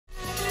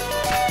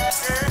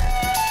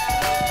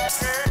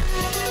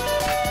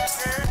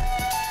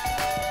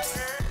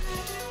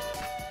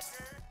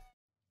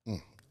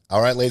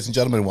All right, ladies and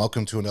gentlemen,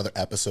 welcome to another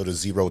episode of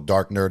Zero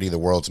Dark Nerdy, the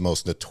world's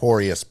most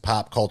notorious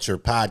pop culture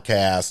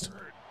podcast.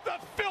 The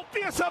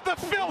filthiest of the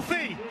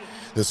filthy.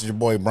 This is your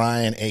boy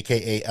Brian,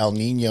 a.k.a. El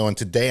Nino, and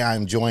today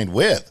I'm joined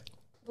with...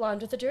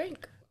 Blonde with a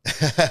drink.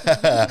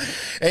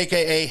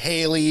 a.k.a.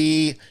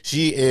 Haley.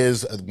 She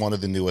is one of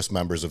the newest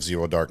members of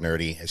Zero Dark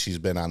Nerdy. She's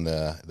been on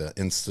the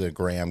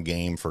Instagram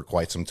game for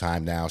quite some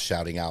time now,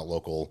 shouting out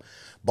local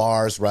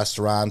bars,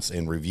 restaurants,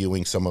 and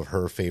reviewing some of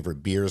her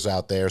favorite beers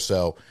out there.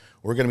 So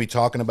we're going to be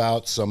talking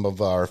about some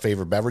of our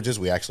favorite beverages.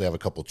 We actually have a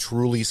couple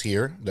Trulies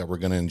here that we're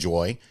going to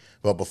enjoy.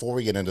 But before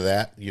we get into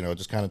that,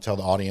 just kind of tell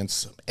the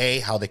audience, A,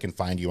 how they can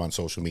find you on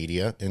social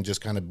media, and just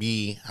kind of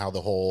B, how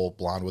the whole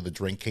Blonde with a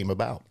Drink came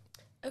about.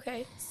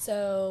 Okay,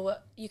 so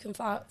you can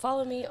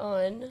follow me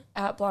on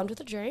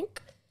 @blondewithadrink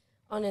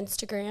on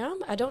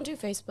Instagram. I don't do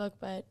Facebook,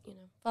 but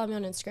follow me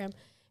on Instagram.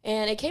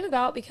 And it came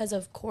about because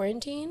of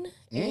quarantine,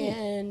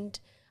 and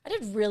I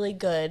did really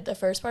good the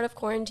first part of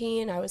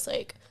quarantine. I was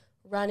like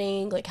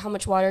running, like how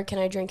much water can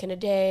I drink in a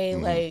day,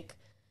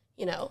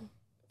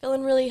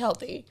 feeling really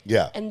healthy.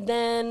 Yeah. And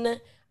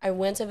then I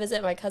went to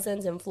visit my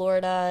cousins in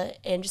Florida,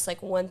 and just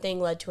like one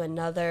thing led to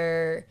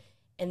another.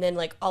 And then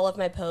like all of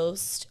my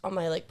posts on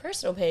my like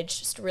personal page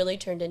just really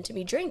turned into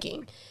me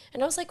drinking.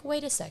 And I was like,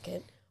 wait a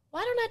second,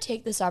 why don't I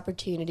take this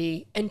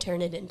opportunity and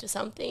turn it into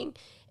something?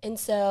 And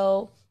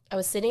so I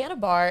was sitting at a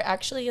bar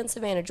actually in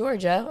Savannah,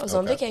 Georgia. I was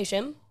on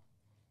vacation.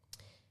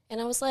 And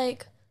I was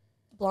like,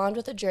 Blonde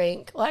with a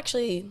drink. Well,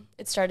 actually,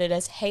 it started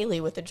as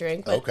Haley with a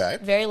drink. But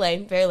very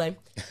lame, very lame.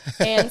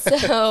 And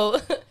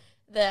so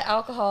the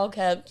alcohol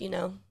kept,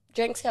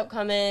 drinks kept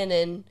coming.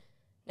 And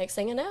next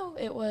thing I know,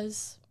 it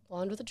was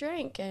Blonde with a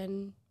drink,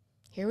 and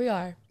here we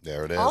are.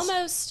 There it is.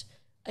 Almost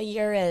a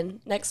year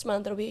in. Next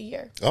month it'll be a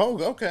year.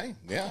 Oh, okay.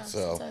 Yeah.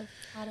 Since I've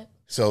had it.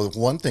 So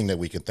one thing that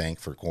we could thank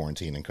for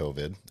quarantine and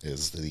COVID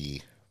is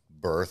the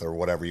birth, or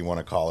whatever you want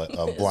to call it,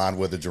 of Blonde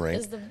with a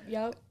Drink.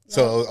 Yep.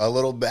 So a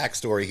little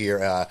backstory here.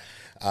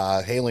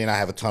 Haley and I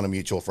have a ton of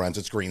mutual friends.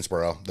 It's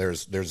Greensboro.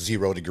 There's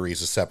 0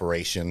 degrees of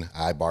separation.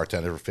 I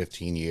bartended for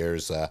 15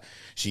 years.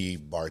 She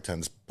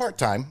bartends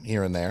part-time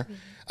here and there.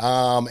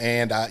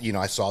 And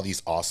I saw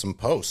these awesome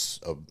posts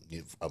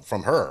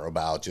from her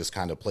about just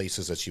kind of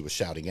places that she was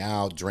shouting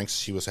out, drinks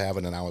she was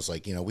having. And I was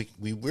like,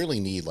 we really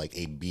need like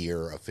a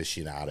beer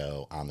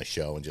aficionado on the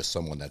show, and just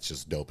someone that's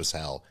just dope as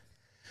hell.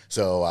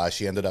 So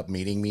she ended up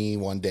meeting me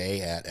one day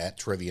at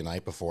trivia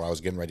night before I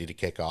was getting ready to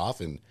kick off,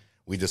 and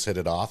we just hit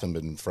it off and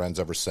been friends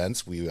ever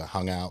since. We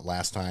hung out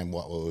last time,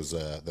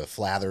 the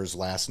Flathers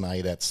last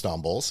night at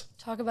Stumbles.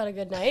 Talk about a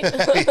good night.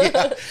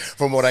 Yeah,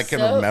 from what I can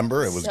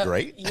remember, it was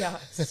great. Yeah,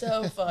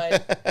 so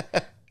fun.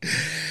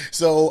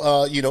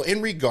 So,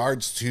 in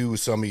regards to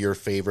some of your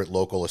favorite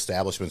local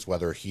establishments,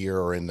 whether here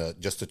or in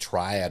just the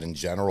Triad in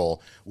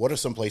general, what are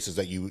some places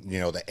that you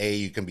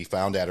can be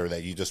found at, or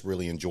that you just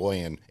really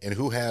enjoy, and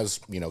who has,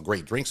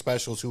 great drink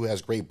specials, who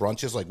has great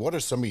brunches? Like, what are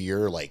some of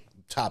your, like,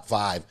 top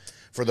 5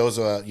 for those,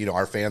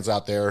 our fans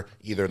out there,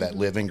 either that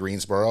live in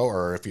Greensboro,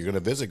 or if you're going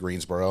to visit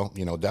Greensboro,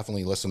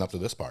 definitely listen up to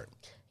this part.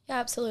 Yeah,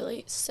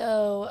 absolutely.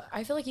 So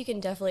I feel like you can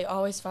definitely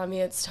always find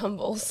me at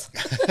Stumbles.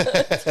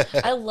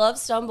 I love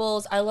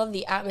Stumbles. I love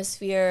the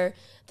atmosphere.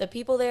 The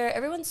people there,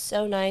 everyone's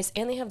so nice,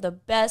 and they have the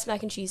best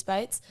mac and cheese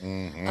bites.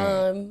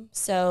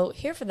 So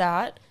here for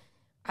that.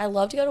 I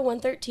love to go to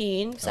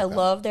 113 because I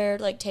love their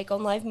like take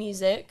on live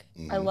music.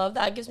 I love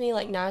that. It gives me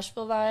like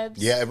Nashville vibes.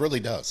 Yeah, it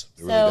really does.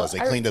 It really does. They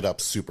cleaned it up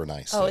super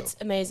nice. Oh, it's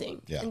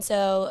amazing. Yeah. And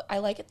so I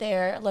like it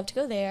there. I love to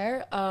go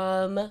there.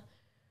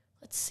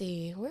 Let's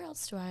see. Where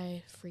else do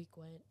I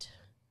frequent?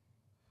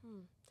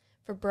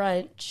 For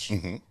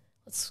brunch.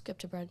 Let's skip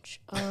to brunch.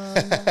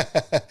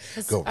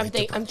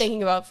 I'm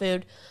thinking about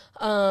food.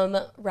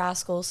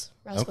 Rascals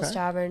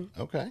Tavern.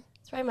 Okay.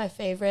 It's probably my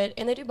favorite.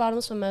 And they do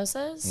bottomless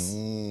mimosas.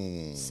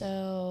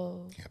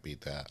 So can't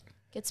beat that.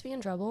 Gets me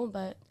in trouble,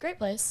 but great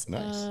place.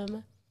 Nice.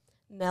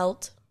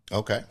 Melt.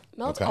 Okay.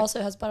 Melt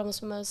also has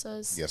bottomless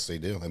mimosas. Yes, they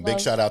do. And big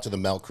shout out to the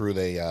Melt crew.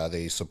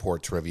 They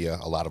support trivia,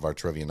 a lot of our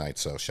trivia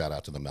nights. So shout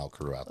out to the Melt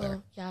crew out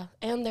there. Yeah,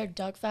 and their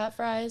duck fat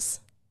fries.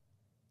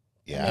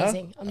 Yeah.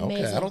 Amazing.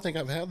 Okay. I don't think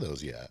I've had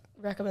those yet.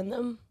 Recommend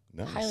them.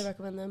 Nice. Highly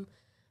recommend them.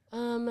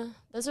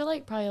 Those are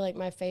like probably like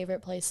my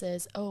favorite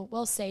places. Oh,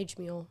 well, Sage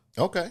Mule.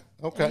 Okay.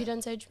 Have you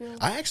done Sage Mule?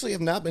 I actually have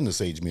not been to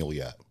Sage Mule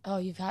yet. Oh,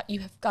 you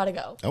have got to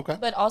go. Okay.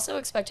 But also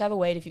expect to have a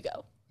wait if you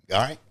go.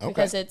 All right. Okay.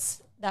 Because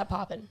it's that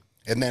poppin'.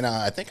 And then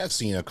I think I've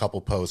seen a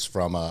couple posts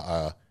from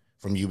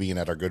you being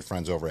at our good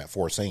friends over at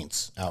Four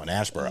Saints out in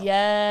Ashboro.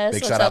 Yes.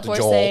 Big shout out to Four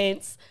Joel.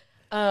 Saints.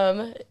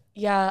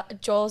 Yeah,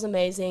 Joel's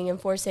amazing,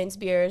 and Four Saints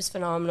beer is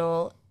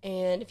phenomenal.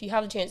 And if you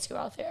have the chance to go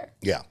out there,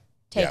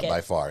 take it by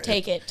far.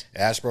 Take it.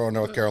 Ashboro,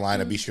 North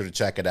Carolina. Be sure to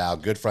check it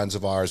out. Good friends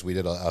of ours. We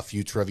did a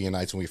few trivia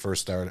nights when we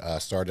first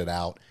started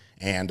out,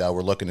 and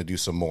we're looking to do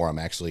some more. I'm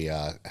actually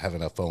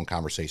having a phone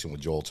conversation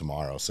with Joel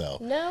tomorrow, so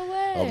no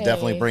way. I'll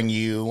definitely bring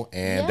you.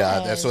 And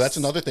so that's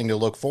another thing to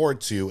look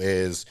forward to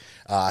is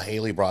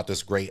Haley brought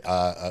this great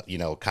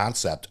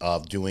concept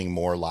of doing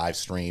more live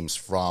streams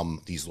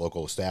from these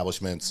local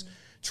establishments.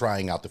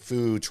 trying out the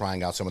food,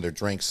 trying out some of their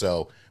drinks.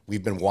 So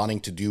we've been wanting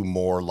to do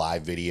more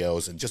live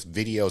videos and just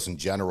videos in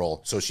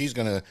general. So she's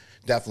going to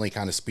definitely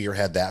kind of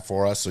spearhead that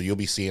for us. So you'll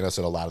be seeing us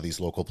at a lot of these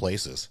local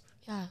places.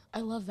 Yeah, I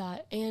love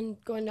that. And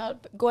going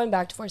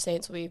back to Four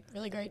Saints will be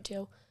really great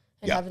too.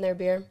 And Yeah. having their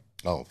beer.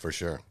 Oh, for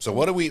sure. So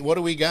what do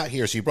we got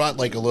here? She brought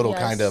like a little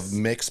kind of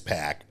mix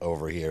pack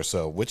over here.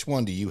 So which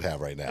one do you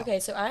have right now? Okay,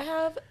 so I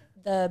have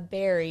the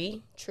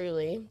berry,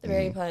 truly, the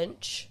berry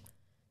punch.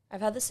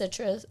 I've had the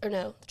citrus, or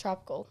no, the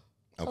tropical.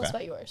 Tell us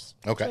about yours.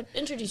 Okay. So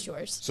introduce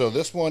yours. So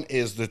this one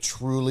is the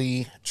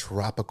Truly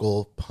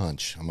Tropical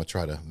Punch. I'm gonna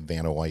try to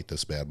Vanna White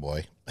this bad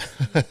boy.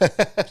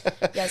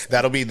 Yes.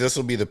 This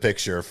will be the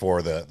picture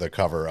for the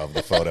cover of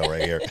the photo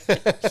right here.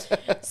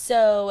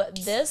 So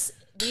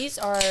these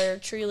are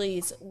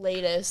Truly's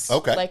latest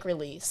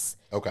release.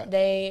 Okay.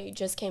 They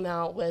just came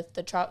out with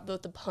the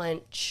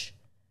punch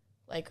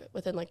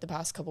within the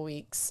past couple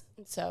weeks.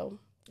 So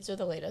these are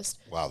the latest.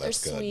 Wow,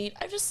 that's They're good. sweet.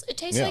 It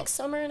tastes like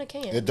summer in a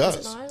can. It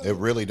does. It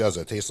really does.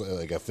 It tastes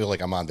like I feel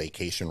like I'm on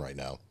vacation right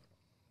now.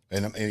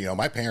 And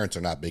my parents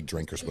are not big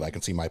drinkers, but I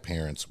can see my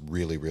parents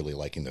really, really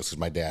liking this because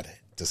my dad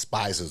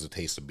despises the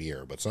taste of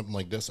beer. But something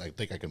like this, I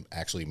think I can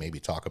actually maybe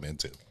talk him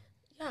into.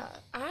 Yeah,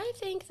 I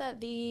think that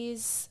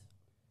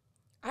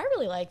I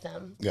really like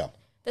them. Yeah.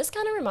 This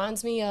kind of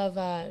reminds me of,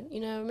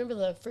 remember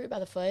the fruit by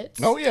the foot?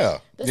 Oh, yeah.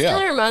 This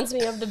kind of reminds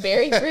me of the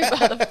berry fruit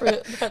by the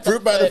fruit.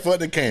 Fruit by the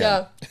foot in a can.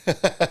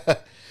 Yeah.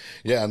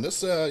 Yeah, and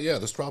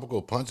this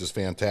tropical punch is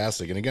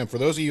fantastic. And again, for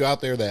those of you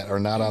out there that are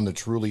not on the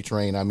Truly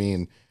train, I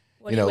mean,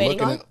 what are you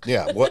waiting on?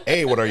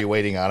 What are you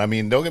waiting on? I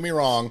mean, don't get me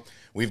wrong.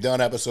 We've done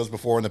episodes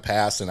before in the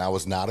past, and I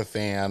was not a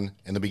fan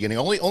in the beginning,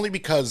 only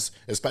because,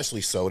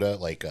 especially soda,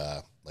 like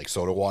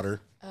soda water,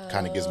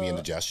 kind of gives me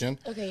indigestion.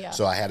 Okay, yeah.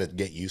 So I had to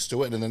get used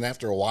to it, and then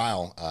after a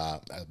while,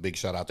 a big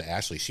shout out to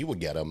Ashley. She would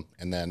get them,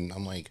 and then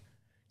I'm like,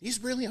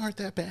 these really aren't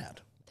that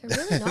bad. They're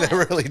really not.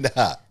 They're really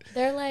not.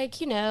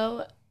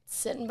 They're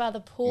sitting by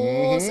the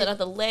pool, sitting at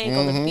the lake,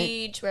 on the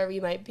beach, wherever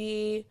you might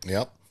be.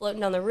 Yep.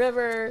 Floating down the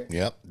river.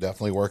 Yep,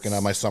 definitely working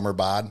on my summer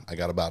bod. I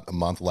got about a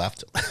month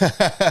left.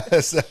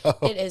 So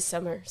It is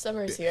summer.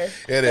 Summer is here.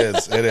 it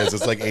is.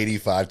 It's like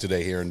 85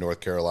 today here in North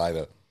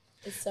Carolina.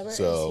 Summer is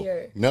So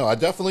here. no, I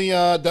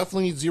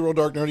definitely Zero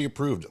Dark Nerdy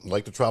approved.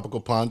 Like the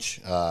tropical punch.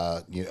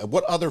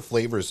 What other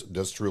flavors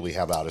does Truly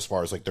have out as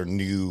far as like their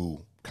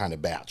new kind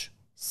of batch?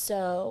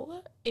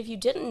 So, if you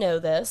didn't know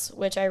this,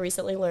 which I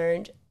recently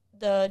learned,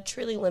 the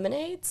Truly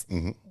lemonades,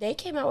 they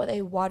came out with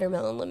a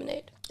watermelon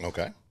lemonade.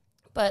 Okay.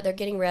 But they're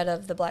getting rid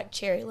of the black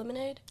cherry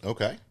lemonade.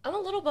 Okay. I'm a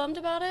little bummed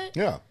about it.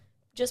 Yeah.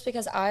 Just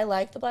because I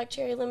like the black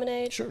cherry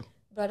lemonade. Sure.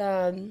 But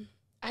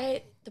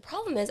the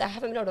problem is I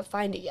haven't been able to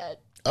find it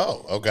yet.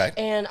 Oh, okay.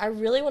 And I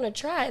really want to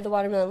try the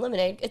watermelon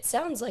lemonade. It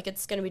sounds like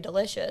it's going to be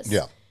delicious.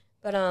 Yeah.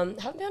 But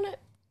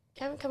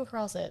haven't come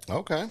across it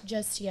Okay.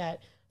 just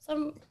yet.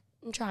 So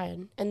I'm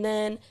trying. And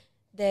then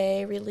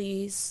they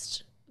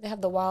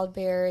have the wild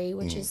berry,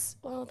 which is,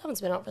 that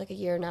one's been out for like a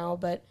year now,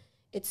 but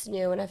it's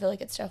new, and I feel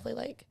like it's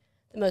definitely like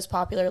the most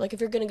popular. Like if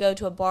you're going to go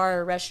to a bar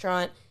or a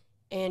restaurant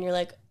and you're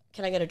like,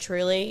 can I get a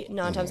Truly?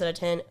 9 times out of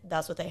 10,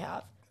 that's what they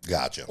have.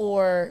 Gotcha.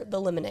 Or the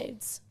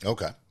lemonades.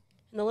 Okay.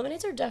 And the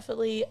lemonades are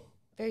definitely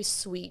very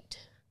sweet.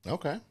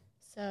 Okay.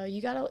 So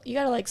you gotta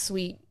like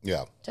sweet.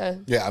 Yeah. To,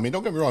 Yeah, I mean,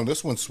 don't get me wrong.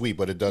 This one's sweet,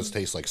 but it does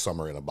taste like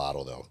summer in a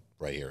bottle, though,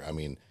 right here. I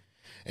mean,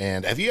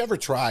 and have you ever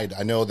tried,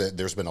 I know that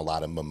there's been a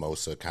lot of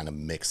mimosa kind of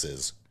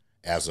mixes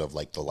as of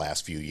like the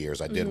last few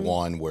years. I did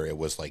one where it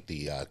was like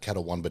the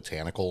Kettle One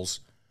Botanicals.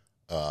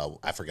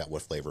 I forgot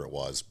what flavor it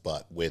was,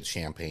 but with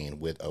champagne,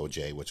 with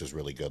OJ, which is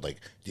really good. Like,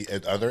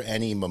 are there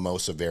any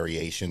mimosa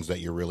variations that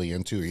you're really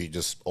into, or are you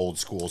just old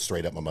school,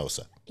 straight up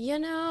mimosa?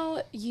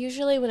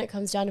 Usually when it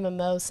comes down to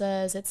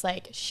mimosas, it's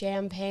like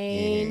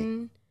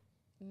champagne,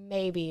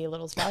 maybe a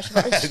little splash of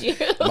orange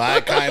juice. My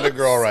kind of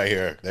girl right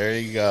here. There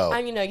you go.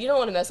 I mean, you don't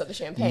want to mess up the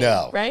champagne,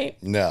 No.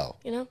 Right? No.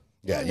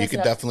 Yeah, you could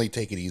could definitely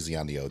take it easy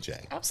on the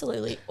OJ.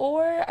 Absolutely.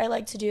 Or I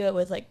like to do it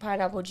with like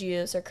pineapple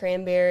juice or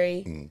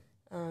cranberry.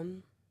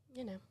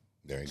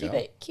 There you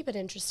go. Keep it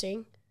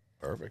interesting.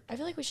 Perfect. I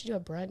feel like we should do a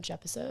brunch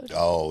episode.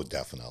 Oh,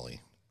 definitely.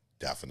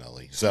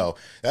 So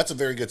that's a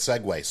very good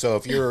segue. So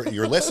if you're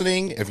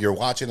listening, if you're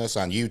watching us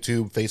on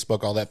YouTube,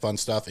 Facebook, all that fun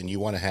stuff, and you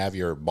want to have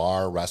your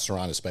bar,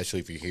 restaurant, especially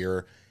if you're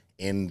here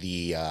in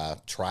the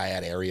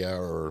Triad area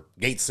or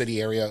Gate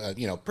City area,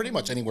 pretty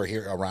much anywhere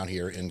here around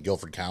here in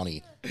Guilford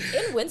County.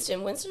 In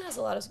Winston has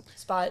a lot of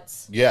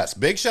spots. Yes,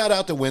 big shout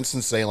out to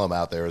Winston-Salem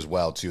out there as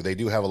well, too. They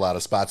do have a lot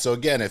of spots. So,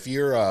 again, if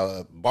you're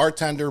a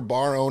bartender,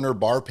 bar owner,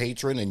 bar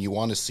patron, and you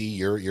want to see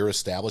your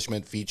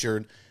establishment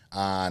featured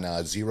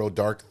on Zero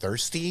Dark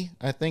Thirsty,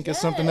 I think is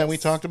something that we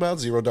talked about,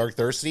 Zero Dark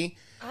Thirsty.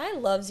 I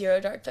love Zero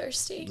Dark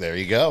Thirsty. There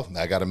you go.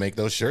 I got to make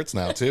those shirts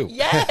now, too.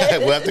 Yes.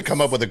 We'll have to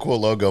come up with a cool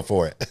logo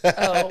for it.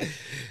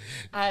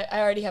 I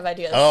already have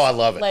ideas. Oh, I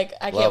love it. Like,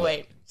 I can't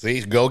wait.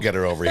 See,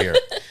 go-getter over here.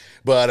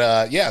 But,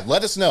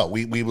 let us know.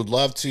 We would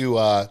love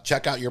to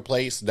check out your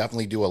place.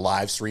 Definitely do a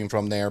live stream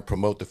from there.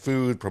 Promote the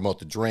food, promote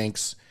the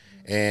drinks.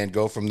 and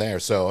go from there.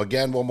 So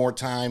again, one more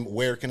time,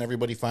 where can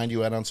everybody find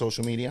you at on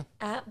social media?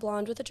 At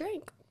Blonde with a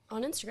Drink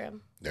on Instagram.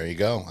 There you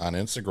go, on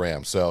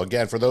Instagram. So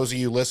again, for those of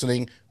you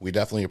listening, we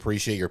definitely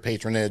appreciate your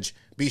patronage.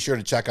 Be sure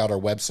to check out our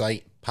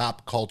website,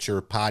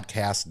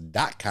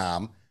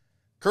 popculturepodcast.com,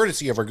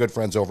 courtesy of our good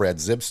friends over at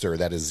Zibster,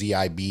 that is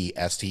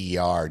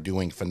Zibster,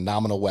 doing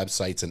phenomenal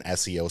websites and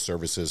SEO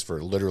services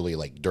for literally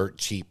like dirt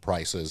cheap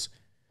prices.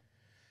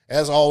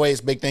 As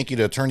always, big thank you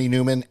to Attorney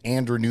Newman,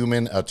 Andrew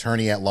Newman,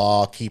 attorney at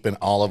law, keeping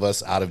all of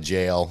us out of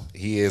jail.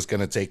 He is going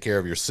to take care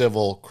of your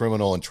civil,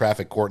 criminal, and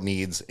traffic court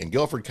needs in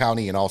Guilford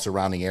County and all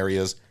surrounding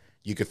areas.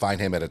 You can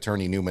find him at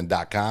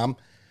attorneynewman.com.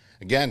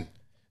 Again,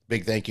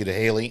 big thank you to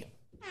Haley.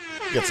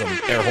 Get some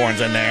air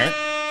horns in there.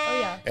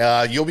 Oh,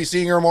 yeah. You'll be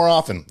seeing her more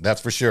often, that's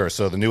for sure.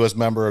 So the newest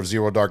member of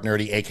Zero Dark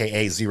Nerdy,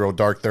 a.k.a. Zero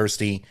Dark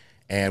Thirsty,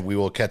 and we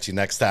will catch you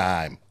next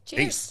time.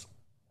 Cheers. Peace.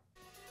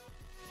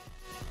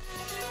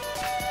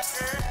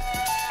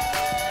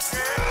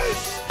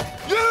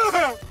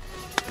 Yeah!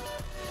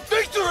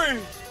 Victory!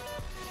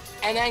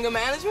 And anger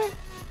management?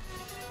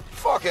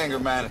 Fuck anger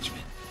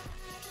management.